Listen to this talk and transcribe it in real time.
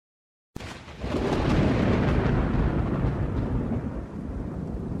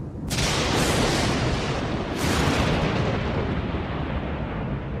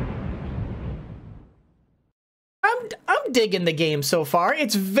digging the game so far.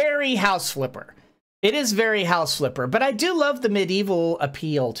 It's very House Flipper. It is very House Flipper, but I do love the medieval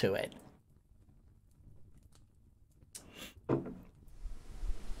appeal to it.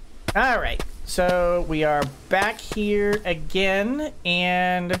 All right, so we are back here again,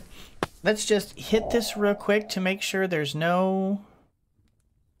 and let's just hit this real quick to make sure there's no...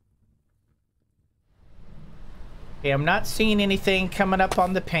 Okay, I'm not seeing anything coming up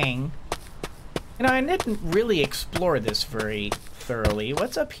on the ping. You know, I didn't really explore this very thoroughly.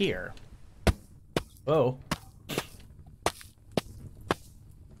 What's up here? Whoa.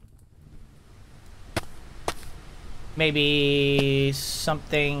 Maybe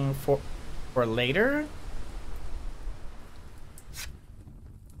something for later?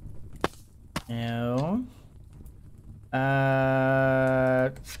 No.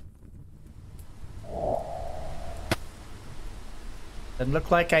 Doesn't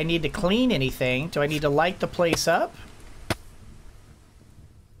look like I need to clean anything. Do I need to light the place up?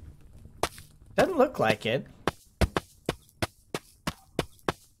 Doesn't look like it.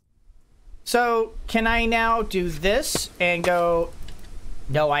 So, can I now do this and go...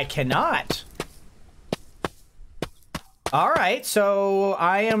 No, I cannot. Alright, so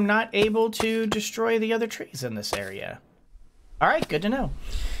I am not able to destroy the other trees in this area. Alright, good to know.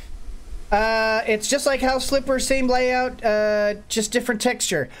 It's just like House Flipper, same layout, just different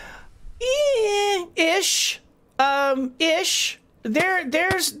texture. Ish. Ish.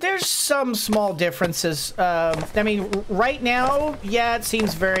 There's some small differences. I mean, right now, yeah, it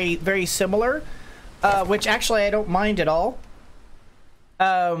seems very, very similar, which actually I don't mind at all.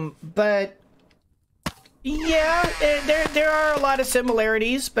 But yeah, there are a lot of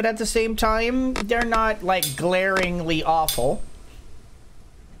similarities, but at the same time, they're not like glaringly awful.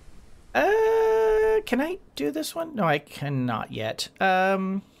 Can I do this one? No, I cannot yet.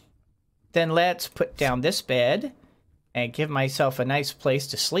 Then let's put down this bed and give myself a nice place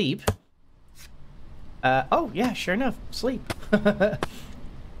to sleep. Oh, yeah, sure enough, sleep.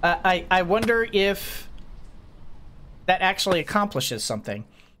 I wonder if that actually accomplishes something.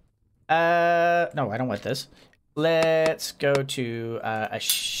 No, I don't want this. Let's go to a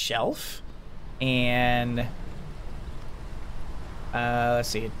shelf and... let's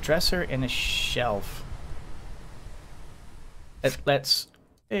see, a dresser and a shelf. Let's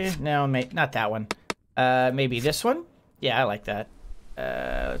no, not that one. Maybe this one? Yeah, I like that.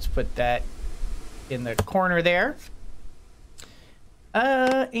 Let's put that in the corner there.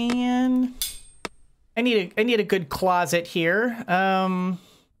 And I need a good closet here.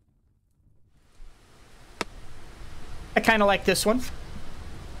 I kind of like this one.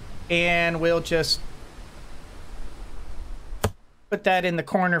 And we'll just put that in the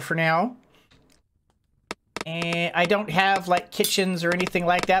corner for now. And I don't have like kitchens or anything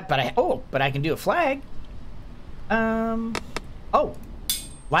like that, but I can do a flag. Oh,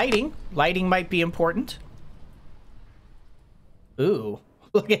 lighting. Lighting might be important. Ooh,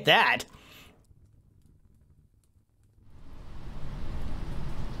 look at that.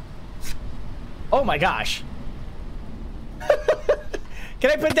 Oh my gosh. Can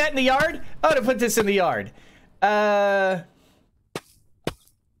I put that in the yard? Oh, to put this in the yard.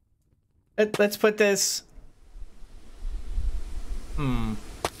 Let's put this...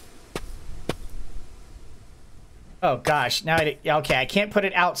 Oh gosh, now okay, I can't put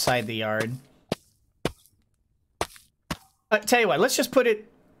it outside the yard. Tell you what, let's just put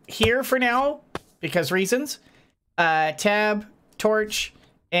it here for now, because reasons. Tab, torch,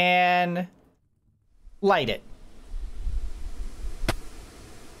 and light it.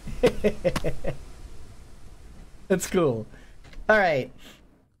 That's cool. All right.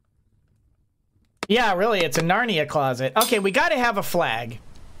 Yeah, really, it's a Narnia closet. Okay, we got to have a flag.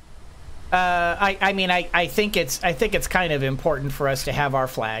 I mean, I think it's kind of important for us to have our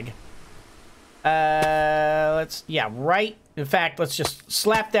flag. Right. In fact, let's just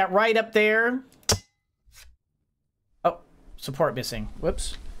slap that right up there. Oh, support missing.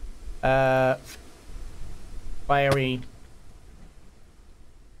 Whoops. Why are we...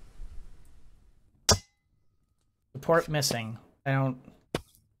 Support missing. I don't...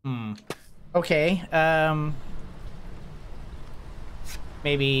 Okay,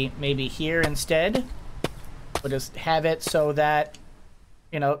 maybe here instead. We'll just have it so that,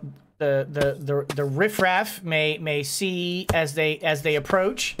 you know, the riffraff may see as they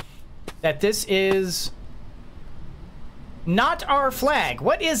approach that this is not our flag.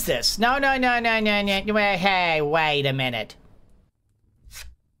 What is this? No. Hey, wait a minute.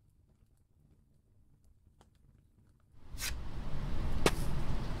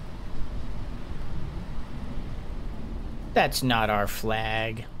 That's not our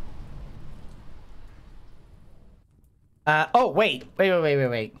flag. Oh, wait.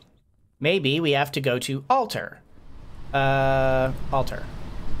 Wait. Maybe we have to go to altar. Altar.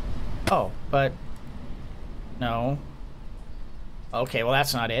 Oh, but... No. Okay, well,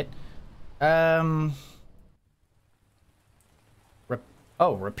 that's not it.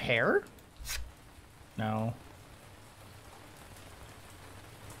 Repair? No.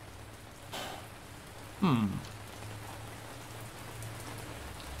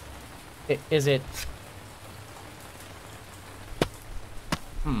 Is it...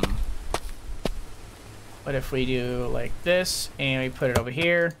 What if we do like this, and we put it over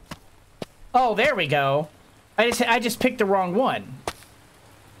here? Oh, there we go. I just picked the wrong one.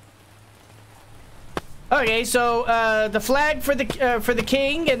 Okay, so the flag for the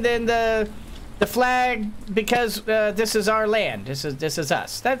king, and then the flag because this is our land. This is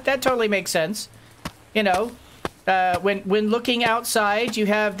us. That totally makes sense. You know, when looking outside, you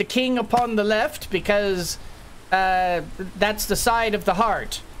have the king upon the left because that's the side of the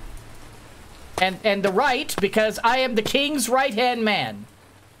heart. And the right, because I am the king's right-hand man.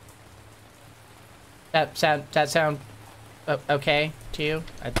 That sound okay to you?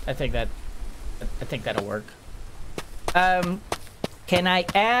 I think that'll work. Can I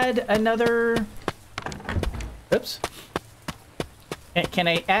add another... Oops. Can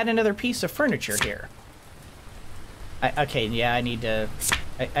I add another piece of furniture here? Okay, yeah, I need to...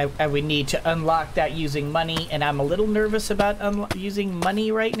 I would need to unlock that using money, and I'm a little nervous about using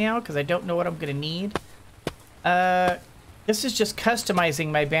money right now because I don't know what I'm going to need. This is just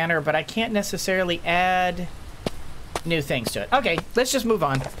customizing my banner, but I can't necessarily add new things to it. Okay, let's just move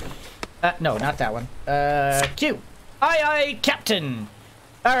on. No, not that one. Q. Aye, aye, Captain.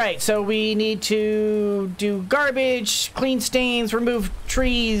 All right, so we need to do garbage, clean stains, remove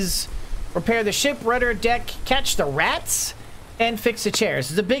trees, repair the ship, rudder, deck, catch the rats, and fix the chairs.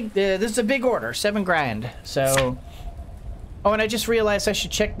 This is a big order, 7 grand. So, oh, and I just realized I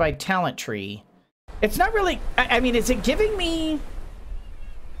should check my talent tree. It's not really. I mean, is it giving me?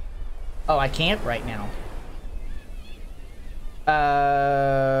 Oh, I can't right now.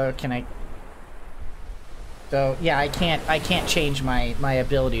 Can I? So yeah, I can't change my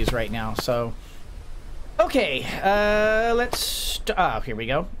abilities right now. So, okay. Let's. Oh, here we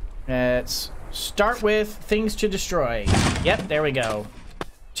go. Let's start with things to destroy. Yep, there we go.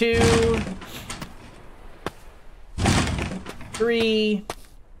 2, 3.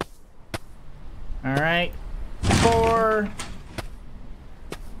 All right. 4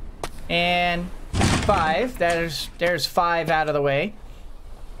 and 5. There's 5 out of the way.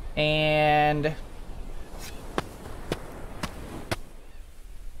 And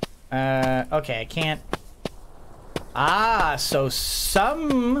okay, I can't. Ah, so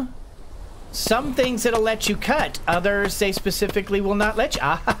some things it'll let you cut. Others they specifically will not let you.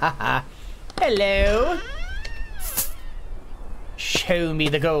 Ah, ha, ha, ha. Hello. Show me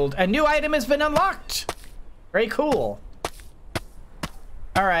the gold. A new item has been unlocked. Very cool.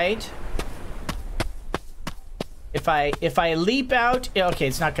 All right. If I leap out, okay,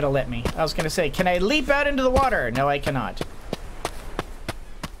 it's not gonna let me. I was gonna say, can I leap out into the water? No, I cannot.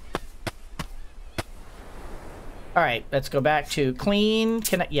 All right, let's go back to clean.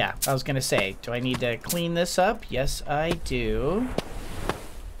 Can I? Yeah, I was gonna say, do I need to clean this up? Yes, I do.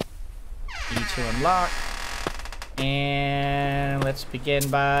 Need to unlock. And let's begin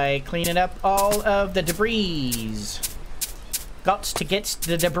by cleaning up all of the debris. Got to get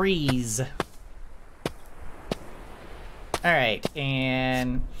the debris. All right,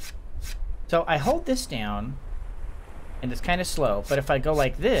 and so I hold this down, and it's kind of slow, but if I go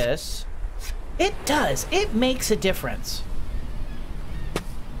like this, it does. It makes a difference.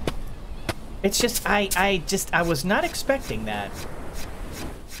 It's just, I was not expecting that.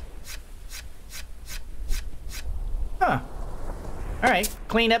 Huh. Alright,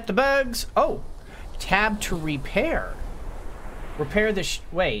 clean up the bugs. Oh, tab to repair. Repair the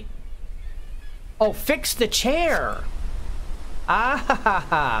wait. Oh, fix the chair. Ah ha ha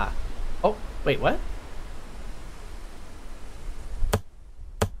ha. Oh, wait, what?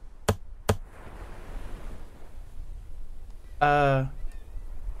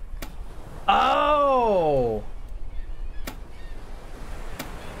 Oh!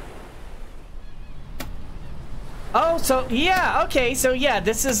 Oh, so, yeah, okay, so, yeah,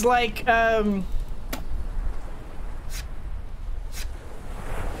 this is like, yeah,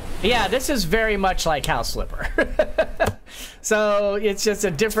 this is very much like House Flipper. So, it's just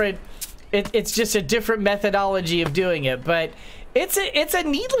a different, it's just a different methodology of doing it, but it's a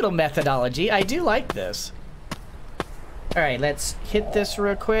neat little methodology. I do like this. All right, let's hit this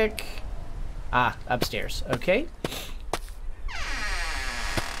real quick. Ah, upstairs, okay.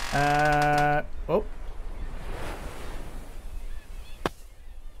 Oh.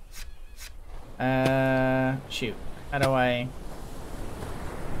 Shoot. How do I...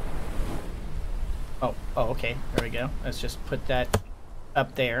 Oh, okay. There we go. Let's just put that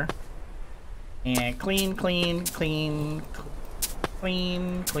up there. And clean, clean, clean,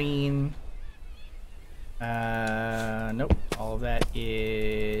 clean, clean. Nope. All of that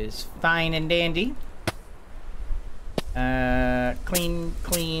is fine and dandy. Clean,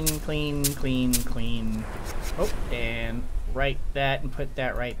 clean, clean, clean, clean. Oh, and write that and put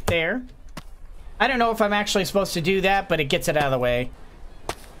that right there. I don't know if I'm actually supposed to do that, but it gets it out of the way.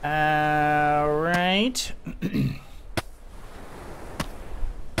 Right.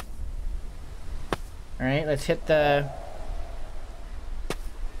 Alright, let's hit the...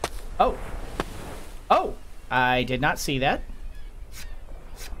 Oh! Oh! I did not see that.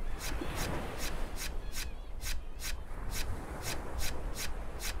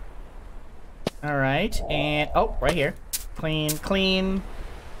 Alright, and... Oh, right here. Clean, clean.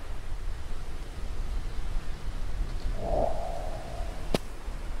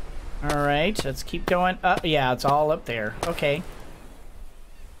 Alright, let's keep going up. Yeah, it's all up there. Okay.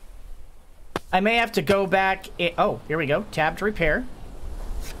 I may have to go back... Oh, here we go. Tab to repair.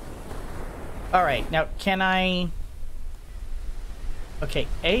 Alright, now can I... Okay,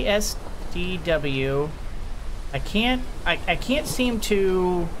 ASDW. I can't seem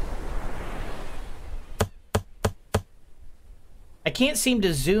to... I can't seem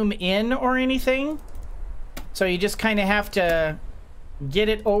to zoom in or anything. So you just kind of have to get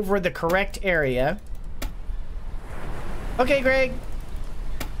it over the correct area. Okay, Greg.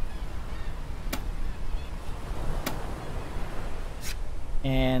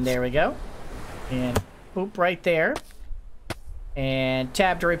 And there we go. And boop right there. And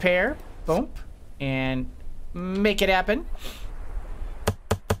tab to repair. Boom. And make it happen.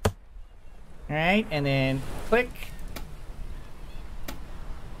 Alright, and then click.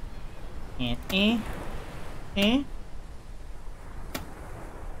 And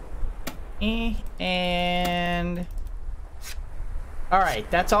and all right,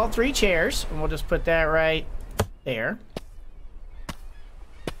 that's all 3 chairs, and we'll just put that right there.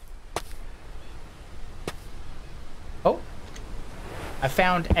 Oh, I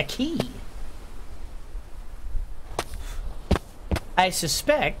found a key. I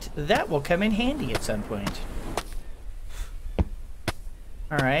suspect that will come in handy at some point.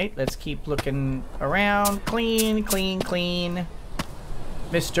 Alright, let's keep looking around. Clean, clean, clean.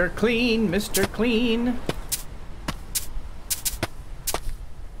 Mr. Clean, Mr. Clean.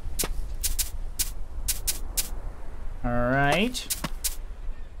 Alright.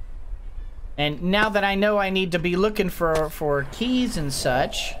 And now that I know I need to be looking for keys and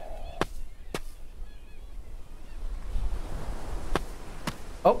such.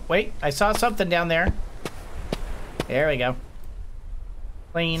 Oh, wait, I saw something down there. There we go.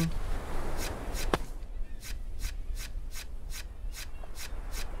 Clean.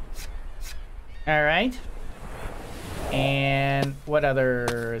 All right. And what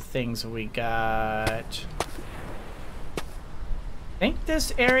other things we got? I think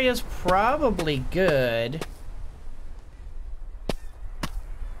this area's probably good.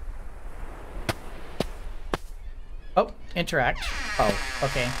 Oh, interact. Oh,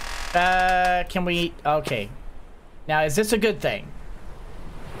 okay. Can we... Okay. Now, is this a good thing?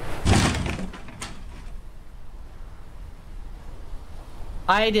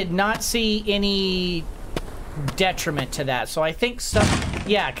 I did not see any detriment to that. So I think some...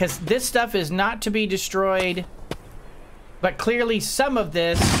 Yeah, because this stuff is not to be destroyed. But clearly some of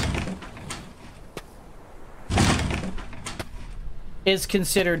this is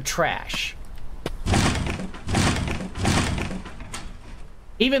considered trash.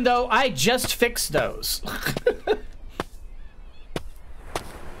 Even though I just fixed those.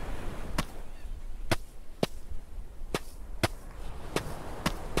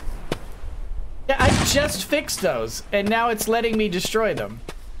 Yeah, I just fixed those, and now it's letting me destroy them.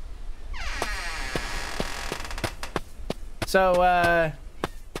 So,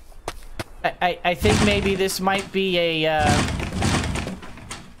 I think maybe this might be a,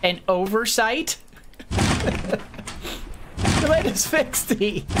 an oversight. Let us fix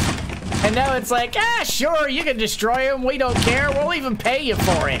these. And now it's like, ah, sure, you can destroy them. We don't care. We'll even pay you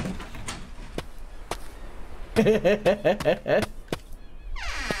for it.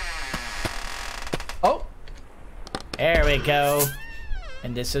 Oh, there we go.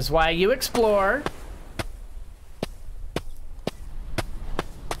 And this is why you explore.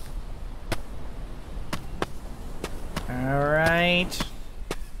 All right.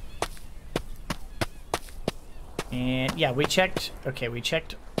 And yeah, we checked. Okay, we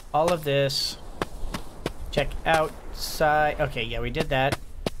checked all of this. Check outside. Okay, yeah, we did that.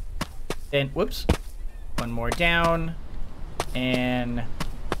 Then, whoops. One more down. And...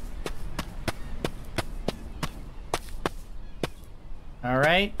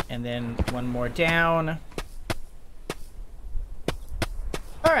 Alright, and then one more down.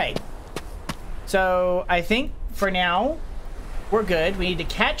 Alright. So, I think for now, we're good. We need to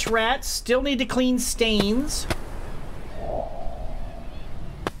catch rats. Still need to clean stains.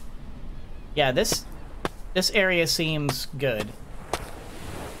 Yeah, this area seems good.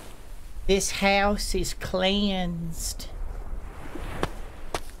 This house is cleansed.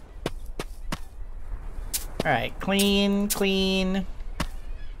 Alright, clean, clean.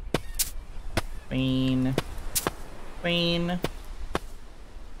 Clean. Clean.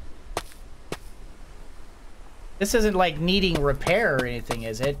 This isn't like needing repair or anything,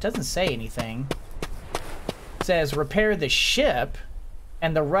 is it? It doesn't say anything. It says repair the ship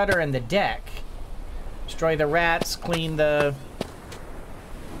and the rudder and the deck. Destroy the rats, clean the...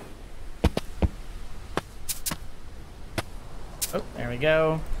 Oh, there we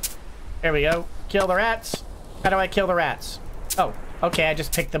go. There we go. Kill the rats. How do I kill the rats? Oh, okay, I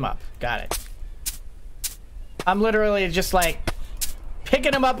just picked them up. Got it. I'm literally just like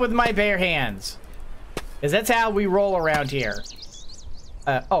picking them up with my bare hands. Because that's how we roll around here.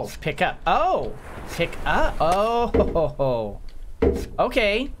 Oh, pick up. Oh, pick up. Oh,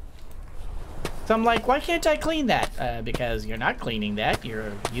 okay. So I'm like, why can't I clean that? Because you're not cleaning that.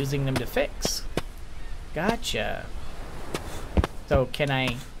 You're using them to fix. Gotcha. So can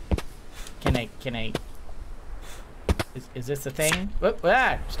I... Is this a thing? Whoop,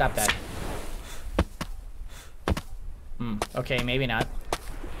 ah, stop that. Okay, maybe not.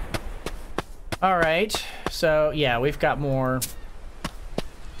 Alright, so yeah, we've got more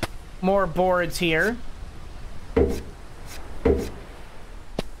boards here.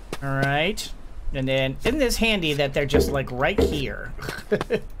 Alright. And then, isn't this handy that they're just like right here?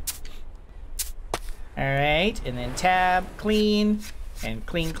 Alright, and then tab, clean, and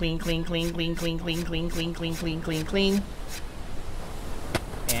clean, clean, clean, clean, clean, clean, clean, clean, clean, clean, clean, clean, clean.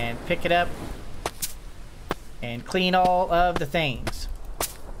 And pick it up. And clean all of the things.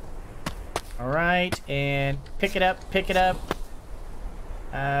 Alright, and pick it up, pick it up.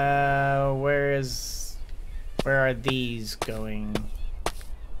 Where are these going?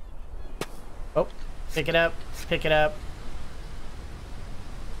 Oh, pick it up, pick it up.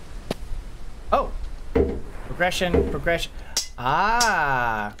 Oh, progression, progression.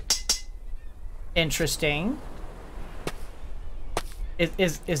 Ah, interesting.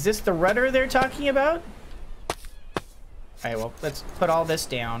 Is this the rudder they're talking about? Alright, well, let's put all this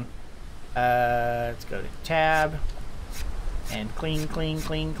down. Let's go to tab. And clean, clean,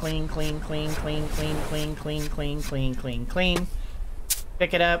 clean, clean, clean, clean, clean, clean, clean, clean, clean, clean, clean, clean.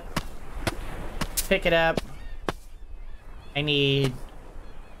 Pick it up. Pick it up. I need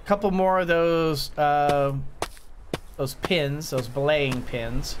a couple more of those pins, those belaying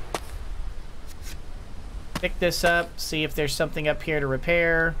pins. Pick this up, see if there's something up here to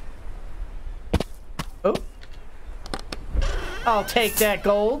repair. Oh. I'll take that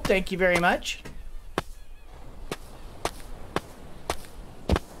gold. Thank you very much.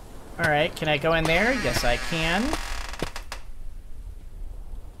 Alright, can I go in there? Yes, I can.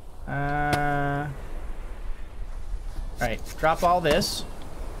 Alright, drop all this.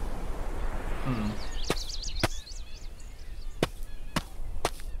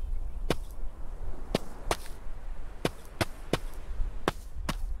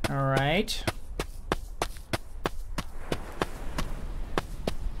 Alright.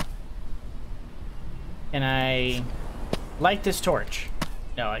 Can I light this torch?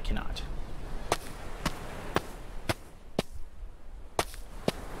 No, I cannot.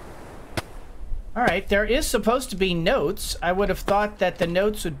 Alright, there is supposed to be notes. I would have thought that the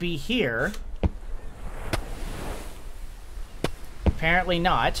notes would be here. Apparently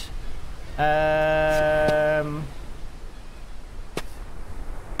not.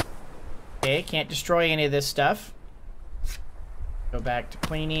 Okay, can't destroy any of this stuff. Go back to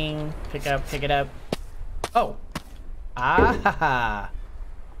cleaning. Pick up, pick it up. Oh! Ah!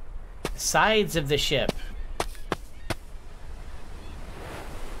 Sides of the ship.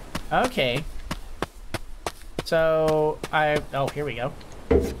 Okay. So, oh, here we go.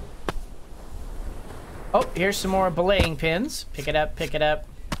 Oh, here's some more belaying pins. Pick it up, pick it up.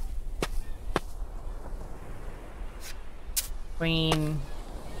 Clean.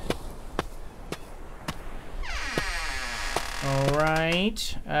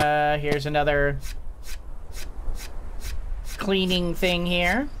 Alright. Here's another cleaning thing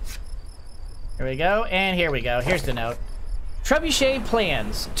here. Here we go, and here we go. Here's the note. Trebuchet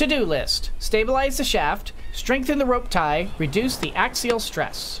plans. To-do list. Stabilize the shaft. Strengthen the rope tie. Reduce the axial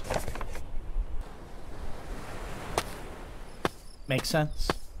stress. makes sense.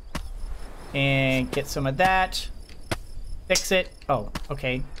 And get some of that. Fix it. Oh,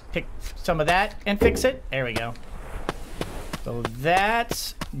 okay. Pick some of that and fix it. There we go. So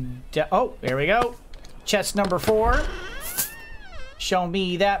that's... Oh, there we go. Chest number 4. Show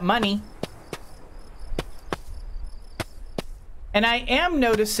me that money. And I am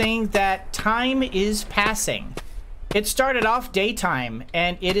noticing that time is passing. It started off daytime,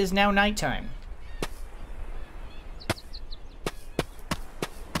 and it is now nighttime.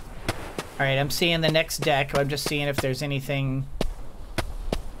 Alright, I'm seeing the next deck. I'm just seeing if there's anything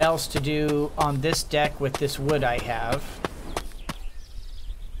else to do on this deck with this wood I have.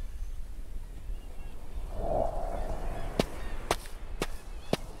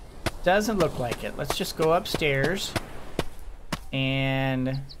 Doesn't look like it. Let's just go upstairs.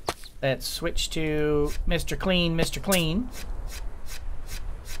 And let's switch to Mr. Clean, Mr. Clean.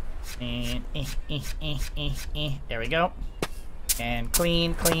 And there we go. And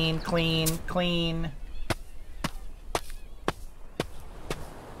clean, clean, clean, clean.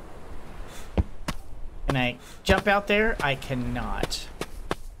 Can I jump out there? I cannot.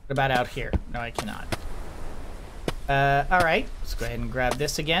 What about out here? No, I cannot. Alright. Let's go ahead and grab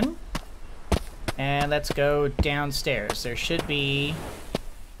this again. And let's go downstairs. There should be...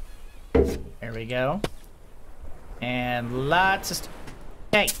 There we go. And lots of...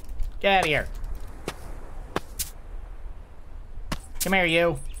 Hey! Get out of here. Come here,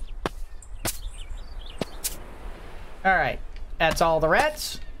 you. Alright. That's all the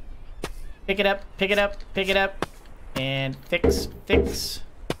rats. Pick it up, pick it up, pick it up. And fix, fix.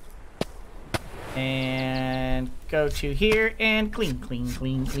 And go to here and clean, clean,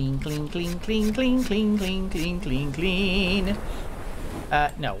 clean, clean, clean, clean, clean, clean, clean, clean, clean, clean, clean.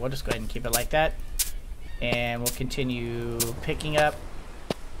 No, we'll just go ahead and keep it like that. And we'll continue picking up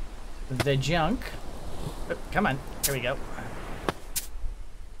the junk. Oh, come on, here we go.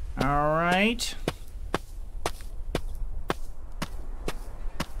 Alright.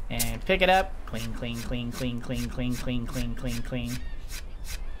 And pick it up. Clean, clean, clean, clean, clean, clean, clean, clean, clean, clean.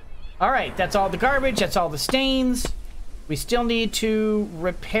 Alright, that's all the garbage, that's all the stains. We still need to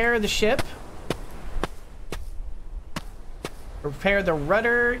repair the ship. Repair the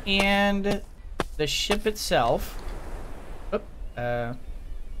rudder and the ship itself. Oop, Get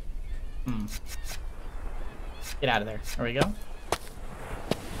out of there. There we go.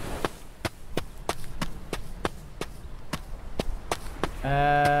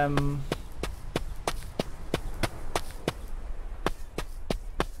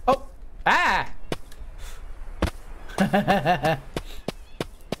 Oh! Ah!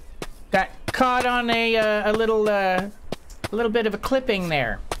 Got caught on a little bit of a clipping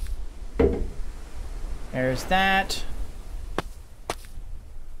there. There's that.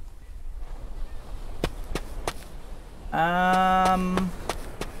 I'm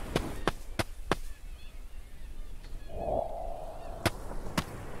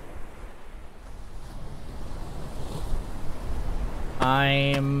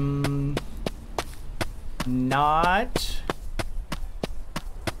not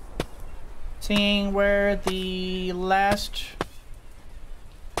seeing where the last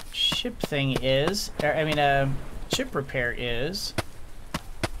ship thing is. Ship repair is.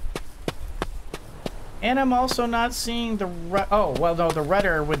 And I'm also not seeing the oh, well, no, the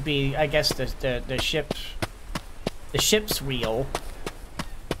rudder would be, I guess, the ship's wheel.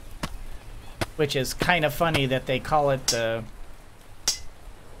 Which is kind of funny that they call it the...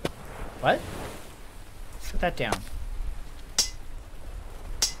 What? Put that down.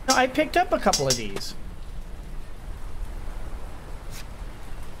 No, I picked up a couple of these.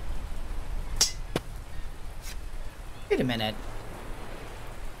 Wait a minute.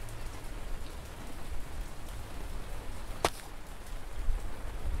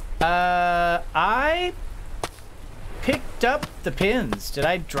 I picked up the pins. Did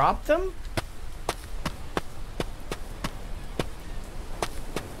I drop them?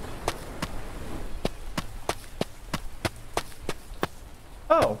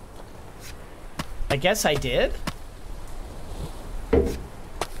 Oh. I guess I did?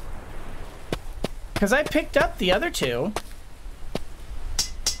 Because I picked up the other two.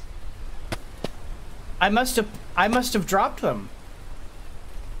 I must have dropped them.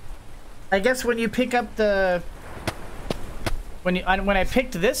 I guess when you pick up the... When I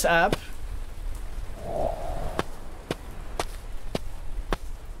picked this up...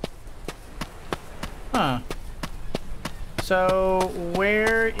 Huh. So,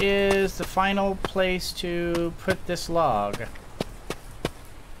 where is the final place to put this log?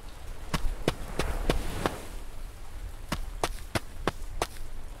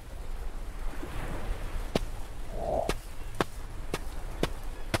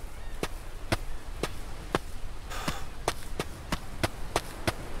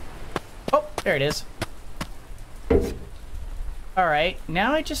 There it is. Alright,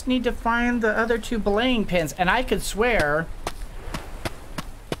 now I just need to find the other 2 belaying pins. And I could swear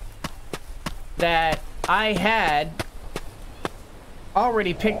that I had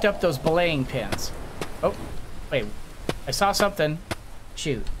already picked up those belaying pins. Oh, wait. I saw something.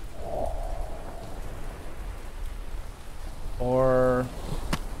 Shoot. Or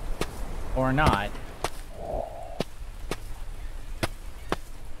not.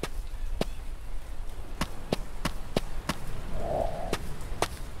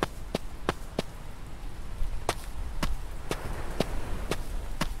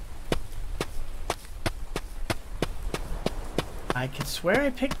 I could swear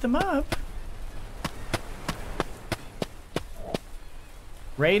I picked them up.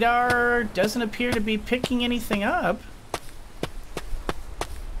 Radar doesn't appear to be picking anything up.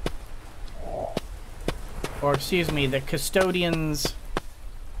 Or, excuse me, the custodians...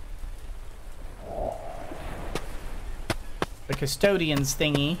 The custodians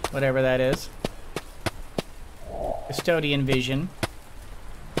thingy, whatever that is. Custodian vision.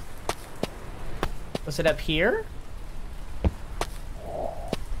 Was it up here?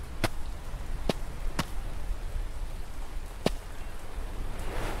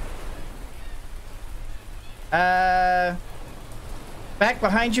 Back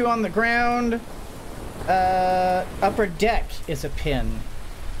behind you on the ground. Upper deck is a pin.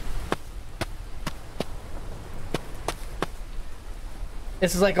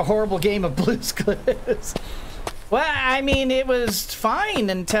 This is like a horrible game of Blue's Clues. Well, I mean, it was fine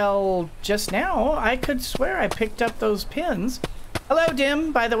until just now. I could swear I picked up those pins. Hello,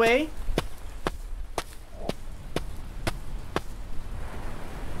 Dim, by the way.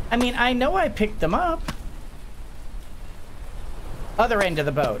 I mean, I know I picked them up. Other end of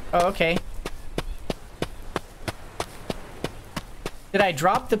the boat. Oh, okay. Did I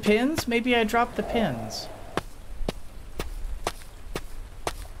drop the pins? Maybe I dropped the pins.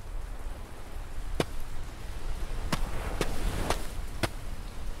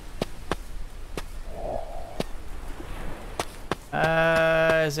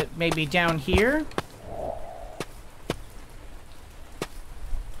 Is it maybe down here?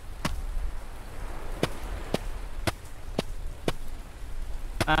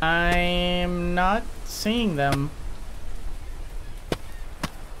 I'm not seeing them.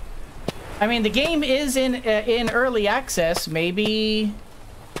 I mean, the game is in early access. Maybe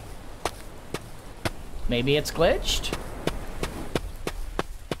it's glitched.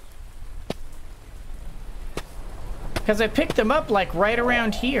 Because I picked them up like right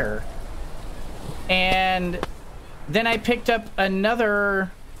around here, and then I picked up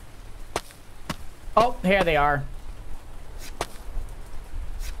another. Oh, here they are.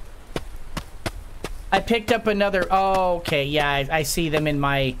 I picked up another. Oh, okay, yeah, I see them in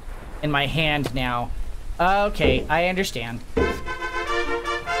my hand now. Okay, I understand. All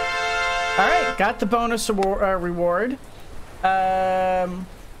right, got the bonus reward.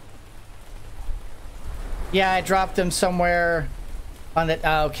 Yeah, I dropped them somewhere on the.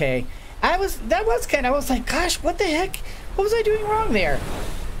 Okay, I was like, gosh, what the heck? What was I doing wrong there?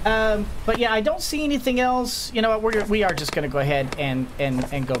 But yeah, I don't see anything else. You know what? We are just gonna go ahead and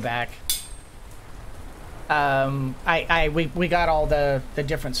go back. We got all the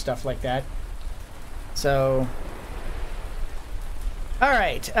different stuff like that. So, all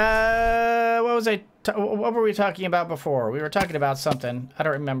right. What were we talking about before? We were talking about something. I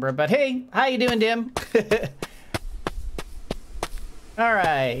don't remember. But hey, how you doing, Dim? All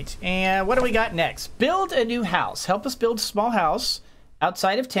right. And what do we got next? Build a new house. Help us build a small house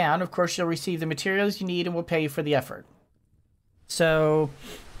outside of town. Of course, you'll receive the materials you need, and we'll pay you for the effort. So,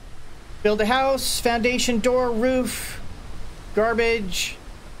 build a house, foundation, door, roof, garbage,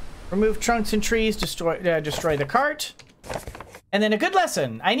 remove trunks and trees, destroy the cart. And then a good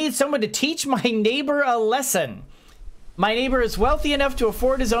lesson. I need someone to teach my neighbor a lesson. My neighbor is wealthy enough to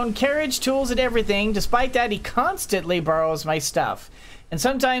afford his own carriage, tools, and everything. Despite that, he constantly borrows my stuff. And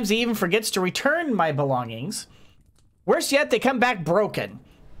sometimes he even forgets to return my belongings. Worse yet, they come back broken.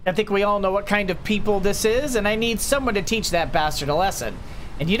 I think we all know what kind of people this is, and I need someone to teach that bastard a lesson.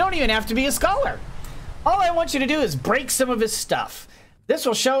 And you don't even have to be a scholar. All I want you to do is break some of his stuff. This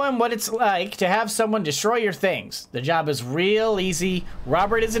will show him what it's like to have someone destroy your things. The job is real easy.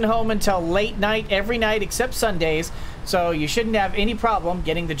 Robert isn't home until late night every night except Sundays, so you shouldn't have any problem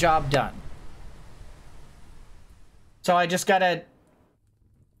getting the job done. So I just gotta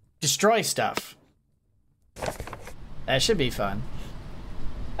destroy stuff. That should be fun.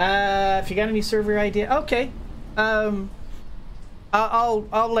 If you got any server idea, okay. I'll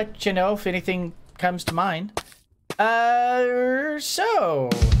let you know if anything comes to mind. So.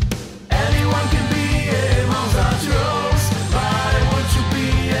 Anyone can be a monster.